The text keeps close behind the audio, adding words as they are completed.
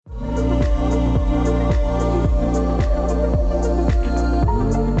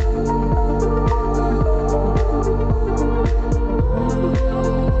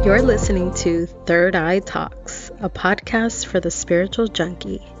You're listening to Third Eye Talks, a podcast for the spiritual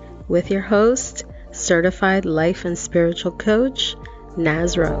junkie, with your host, certified life and spiritual coach,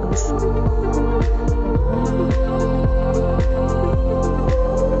 Naz Rose.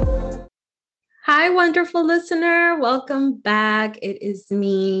 Hi, wonderful listener. Welcome back. It is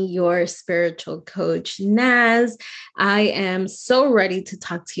me, your spiritual coach, Naz. I am so ready to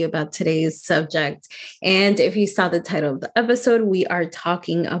talk to you about today's subject. And if you saw the title of the episode, we are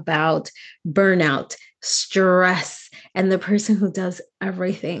talking about burnout, stress, and the person who does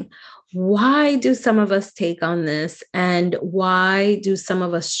everything. Why do some of us take on this? And why do some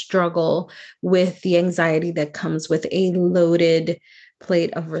of us struggle with the anxiety that comes with a loaded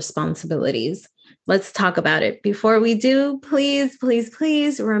plate of responsibilities? Let's talk about it. Before we do,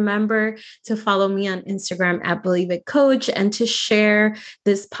 please remember to follow me on Instagram at Believe It Coach and to share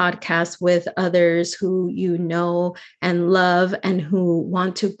this podcast with others who you know and love and who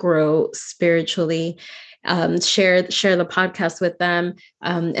want to grow spiritually. Share the podcast with them,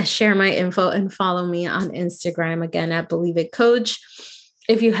 share my info and follow me on Instagram again at Believe It Coach.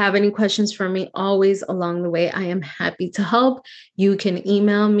 If you have any questions for me, always along the way, I am happy to help. You can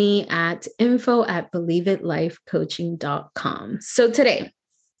email me at info@believeitLifecoaching.com. So today,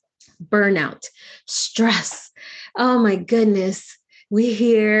 burnout, stress. Oh my goodness. We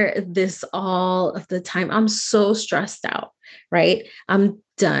hear this all of the time. I'm so stressed out, right? I'm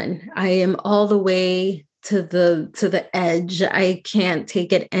done. I am all the way to the edge. I can't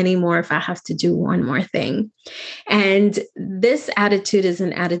take it anymore if I have to do one more thing. And this attitude is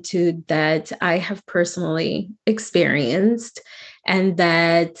an attitude that I have personally experienced and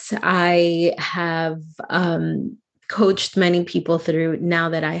that I have coached many people through now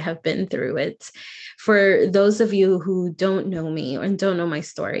that I have been through it. For those of you who don't know me and don't know my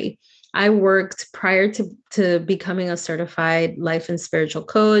story, I worked prior to becoming a certified life and spiritual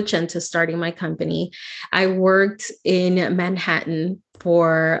coach and to starting my company. I worked in Manhattan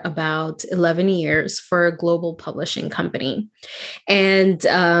for about 11 years for a global publishing company. And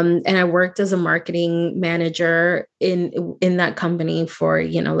I worked as a marketing manager in that company for,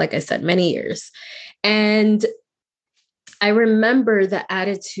 like I said, many years. And I remember the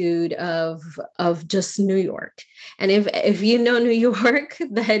attitude of just New York. And if you know New York,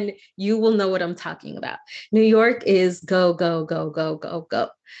 then you will know what I'm talking about. New York is go, go, go, go, go, go.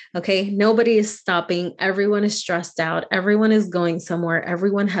 Okay. Nobody is stopping. Everyone is stressed out. Everyone is going somewhere.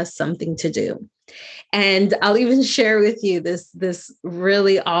 Everyone has something to do. And I'll even share with you this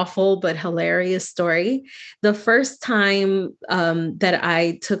really awful but hilarious story. The first time that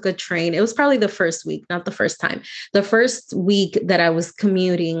I took a train, it was probably the first week, not the first time. The first week that I was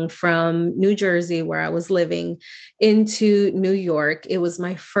commuting from New Jersey, where I was living, into New York. It was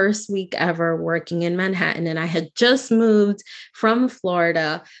my first week ever working in Manhattan, and I had just moved from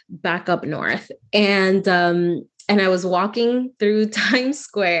Florida back up north. And I was walking through Times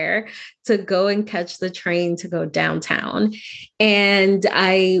Square to go and catch the train to go downtown. And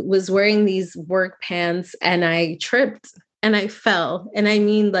I was wearing these work pants and I tripped and I fell. And I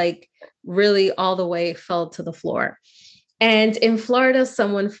mean, like really all the way fell to the floor. And in Florida,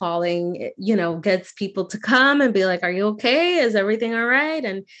 someone falling, gets people to come and be like, are you okay? Is everything all right?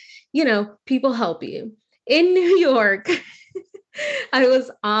 And, people help you. In New York, I was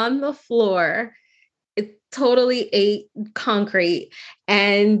on the floor. It totally ate concrete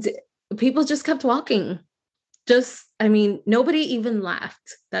and people just kept walking. Nobody even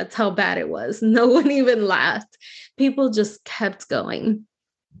laughed. That's how bad it was. No one even laughed. People just kept going.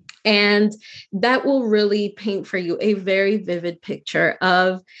 And that will really paint for you a very vivid picture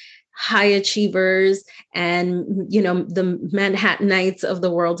of high achievers and, the Manhattanites of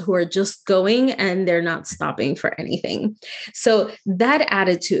the world who are just going and they're not stopping for anything. So that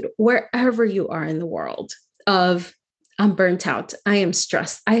attitude, wherever you are in the world of I'm burnt out, I am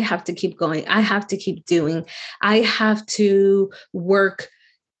stressed, I have to keep going, I have to keep doing, I have to work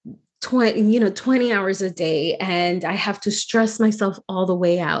 20 hours a day and I have to stress myself all the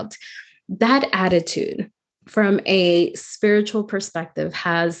way out. That attitude from a spiritual perspective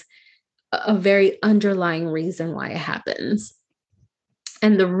has a very underlying reason why it happens.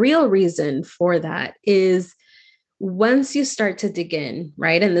 And the real reason for that is once you start to dig in,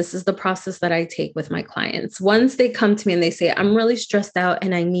 right? And this is the process that I take with my clients. Once they come to me and they say, I'm really stressed out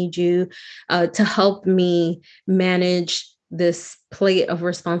and I need you to help me manage this plate of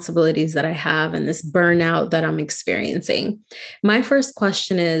responsibilities that I have and this burnout that I'm experiencing. My first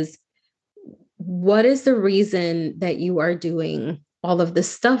question is, what is the reason that you are doing all of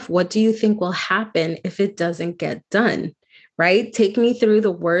this stuff? What do you think will happen if it doesn't get done? Right? Take me through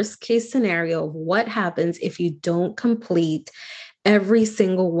the worst case scenario of what happens if you don't complete every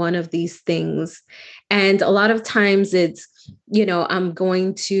single one of these things. And a lot of times it's, I'm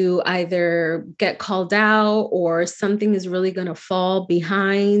going to either get called out or something is really going to fall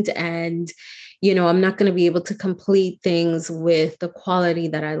behind. And, I'm not going to be able to complete things with the quality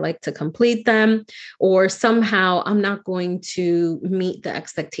that I like to complete them, or somehow I'm not going to meet the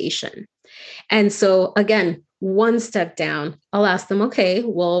expectation. And so, again, one step down, I'll ask them, okay,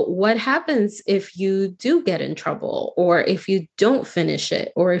 well, what happens if you do get in trouble, or if you don't finish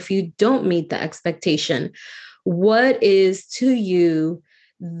it, or if you don't meet the expectation? What is to you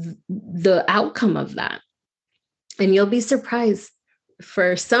the outcome of that? And you'll be surprised.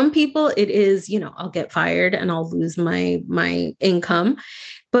 For some people, it is, I'll get fired and I'll lose my income.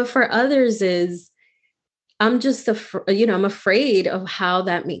 But for others is, I'm just, I'm afraid of how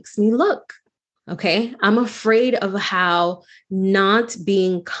that makes me look. Okay. I'm afraid of how not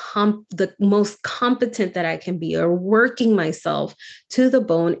being the most competent that I can be, or working myself to the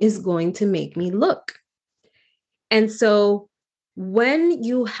bone, is going to make me look. And so when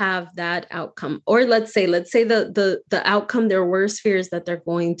you have that outcome, or let's say the outcome, their worst fear is that they're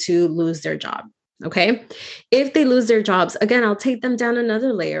going to lose their job. Okay. If they lose their jobs, again, I'll take them down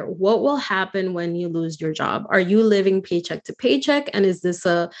another layer. What will happen when you lose your job? Are you living paycheck to paycheck? And is this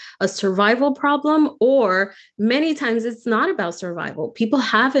a survival problem? Or many times it's not about survival. People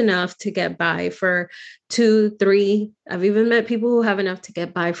have enough to get by for 2, 3. I've even met people who have enough to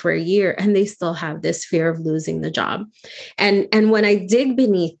get by for a year, and they still have this fear of losing the job. And when I dig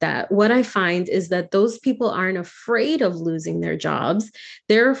beneath that, what I find is that those people aren't afraid of losing their jobs.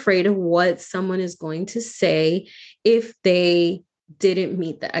 They're afraid of what someone is going to say if they didn't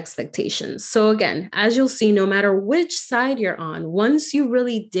meet the expectations. So again, as you'll see, no matter which side you're on, once you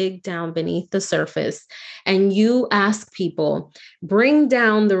really dig down beneath the surface and you ask people, bring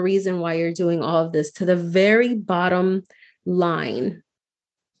down the reason why you're doing all of this to the very bottom line,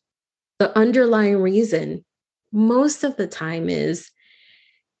 the underlying reason most of the time is,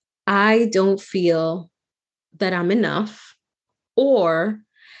 I don't feel that I'm enough, or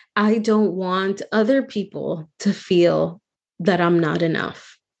I don't want other people to feel that I'm not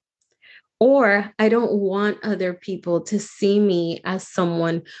enough, or I don't want other people to see me as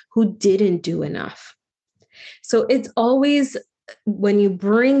someone who didn't do enough. So it's always, when you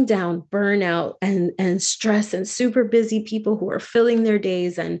bring down burnout and stress and super busy people who are filling their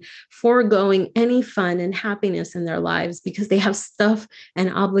days and foregoing any fun and happiness in their lives because they have stuff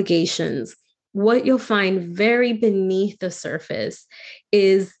and obligations, what you'll find very beneath the surface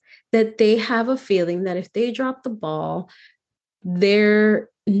is that they have a feeling that if they drop the ball, they're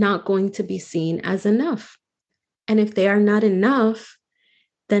not going to be seen as enough. And if they are not enough,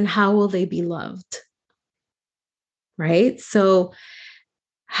 then how will they be loved? Right? So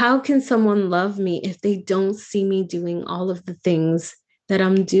how can someone love me if they don't see me doing all of the things that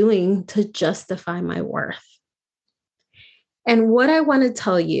I'm doing to justify my worth? And what I want to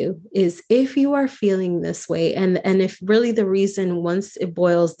tell you is, if you are feeling this way, and if really the reason, once it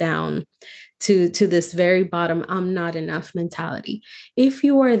boils down to this very bottom, I'm not enough mentality, if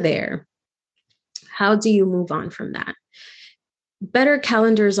you are there, how do you move on from that? Better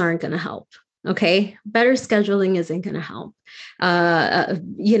calendars aren't going to help. Okay. Better scheduling isn't going to help.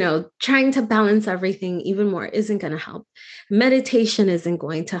 Trying to balance everything even more isn't going to help. Meditation isn't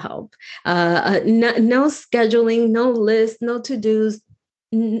going to help. No scheduling, no list, no to-dos.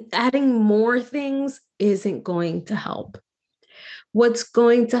 Adding more things isn't going to help. What's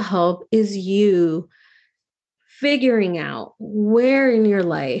going to help is you figuring out where in your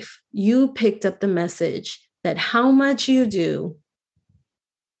life you picked up the message that how much you do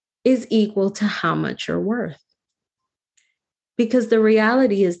is equal to how much you're worth. Because the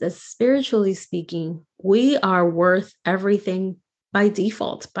reality is that, spiritually speaking, we are worth everything by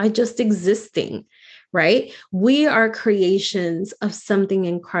default, by just existing, right? We are creations of something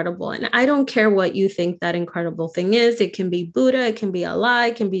incredible. And I don't care what you think that incredible thing is. It can be Buddha, it can be Allah,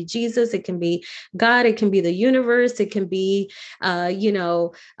 it can be Jesus, it can be God, it can be the universe, it can be,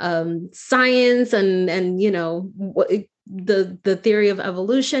 science and the theory of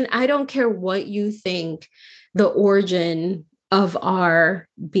evolution. I don't care what you think the origin of our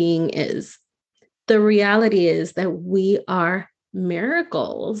being is. The reality is that we are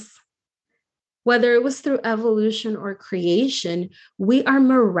miracles. Whether it was through evolution or creation, we are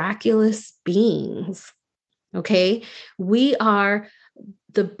miraculous beings. Okay. We are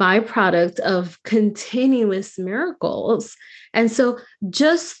the byproduct of continuous miracles. And so,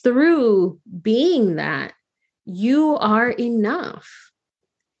 just through being that, you are enough.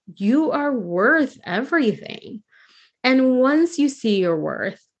 You are worth everything. And once you see your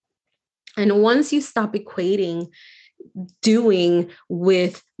worth, and once you stop equating doing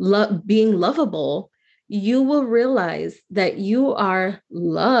with being lovable, you will realize that you are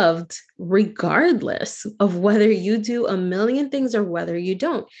loved regardless of whether you do a million things or whether you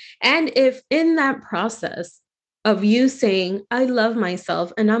don't. And if in that process of you saying, I love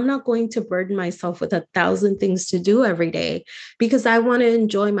myself and I'm not going to burden myself with 1,000 things to do every day because I want to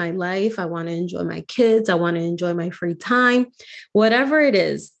enjoy my life, I want to enjoy my kids, I want to enjoy my free time, whatever it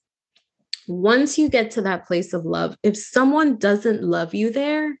is, once you get to that place of love, if someone doesn't love you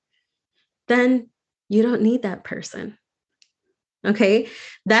there, then you don't need that person. Okay.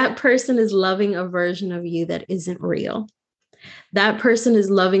 That person is loving a version of you that isn't real. That person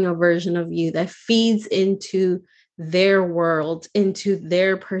is loving a version of you that feeds into their world, into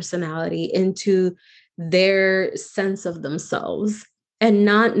their personality, into their sense of themselves, and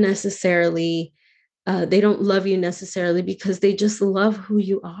not necessarily, they don't love you necessarily because they just love who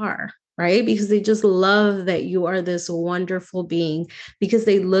you are, right? Because they just love that you are this wonderful being, because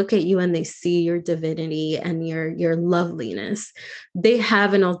they look at you and they see your divinity and your loveliness. They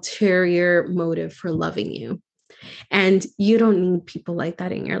have an ulterior motive for loving you. And you don't need people like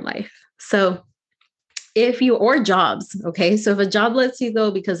that in your life. So if you, or jobs, okay, so if a job lets you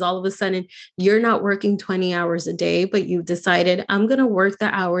go because all of a sudden you're not working 20 hours a day, but you've decided, I'm going to work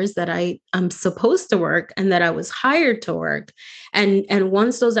the hours that I'm supposed to work and that I was hired to work, and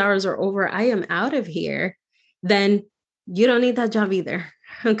once those hours are over, I am out of here, then you don't need that job either.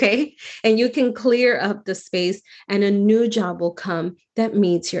 Okay. And you can clear up the space and a new job will come that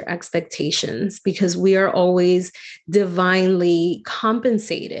meets your expectations, because we are always divinely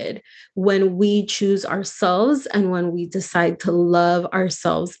compensated when we choose ourselves and when we decide to love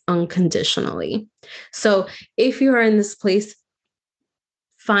ourselves unconditionally. So if you are in this place,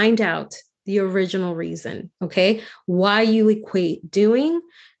 find out the original reason, okay? Why you equate doing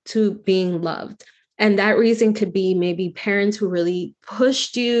to being loved. And that reason could be maybe parents who really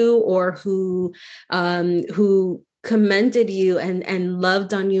pushed you, or who commended you and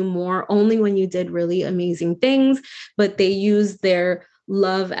loved on you more only when you did really amazing things, but they used their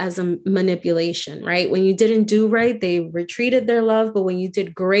love as a manipulation, right? When you didn't do right, they retreated their love, but when you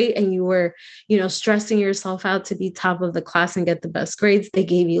did great and you were, stressing yourself out to be top of the class and get the best grades, they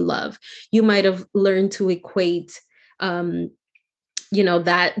gave you love. You might have learned to equate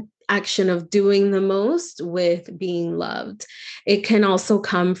that action of doing the most with being loved. It can also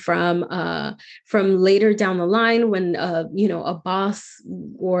come from later down the line when a boss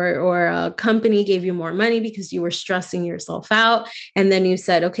or a company gave you more money because you were stressing yourself out, and then you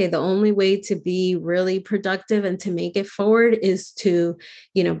said, okay, the only way to be really productive and to make it forward is to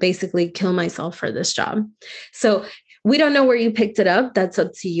basically kill myself for this job. So we don't know where you picked it up. That's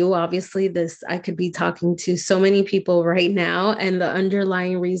up to you. Obviously, I could be talking to so many people right now, and the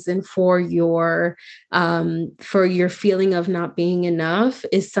underlying reason for your feeling of not being enough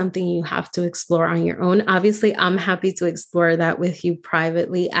is something you have to explore on your own. Obviously, I'm happy to explore that with you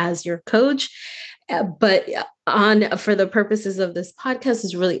privately as your coach. But for the purposes of this podcast,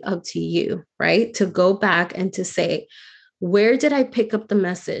 is really up to you, right? To go back and to say, where did I pick up the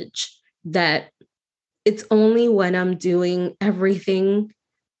message that it's only when I'm doing everything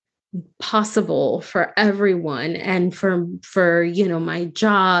possible for everyone and for my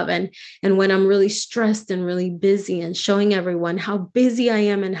job, and when I'm really stressed and really busy and showing everyone how busy I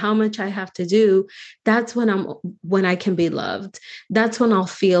am and how much I have to do, that's when I can be loved. That's when I'll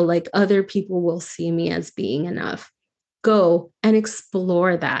feel like other people will see me as being enough. Go and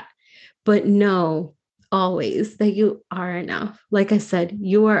explore that, but know always that you are enough. Like I said,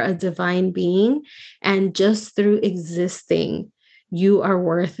 you are a divine being, and just through existing, you are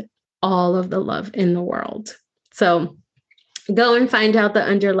worth all of the love in the world. So go and find out the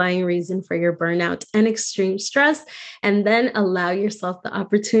underlying reason for your burnout and extreme stress, and then allow yourself the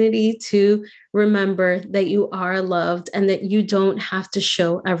opportunity to remember that you are loved and that you don't have to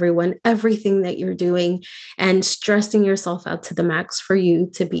show everyone everything that you're doing and stressing yourself out to the max for you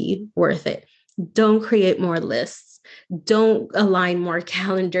to be worth it. Don't create more lists. Don't align more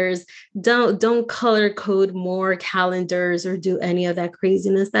calendars. Don't color code more calendars or do any of that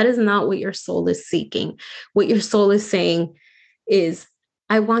craziness. That is not what your soul is seeking. What your soul is saying is,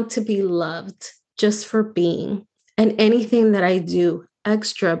 I want to be loved just for being. And anything that I do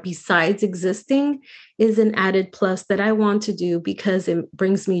extra besides existing is an added plus that I want to do because it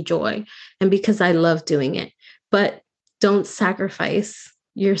brings me joy and because I love doing it. But don't sacrifice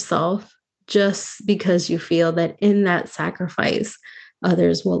yourself just because you feel that in that sacrifice,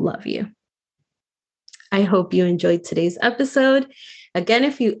 others will love you. I hope you enjoyed today's episode. Again,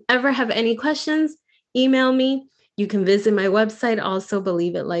 if you ever have any questions, email me. You can visit my website, also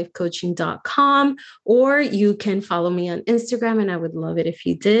believeitLifeCoaching.com, or you can follow me on Instagram, and I would love it if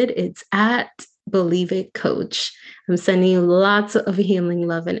you did. It's at Believe It Coach. I'm sending you lots of healing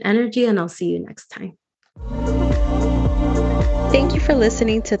love and energy, and I'll see you next time. Thank you for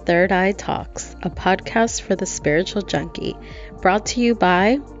listening to Third Eye Talks, a podcast for the spiritual junkie, brought to you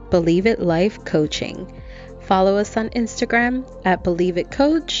by Believe It Life Coaching. Follow us on Instagram at Believe It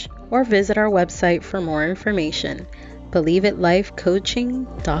Coach, or visit our website for more information,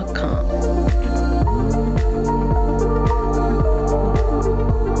 believeitLifeCoaching.com.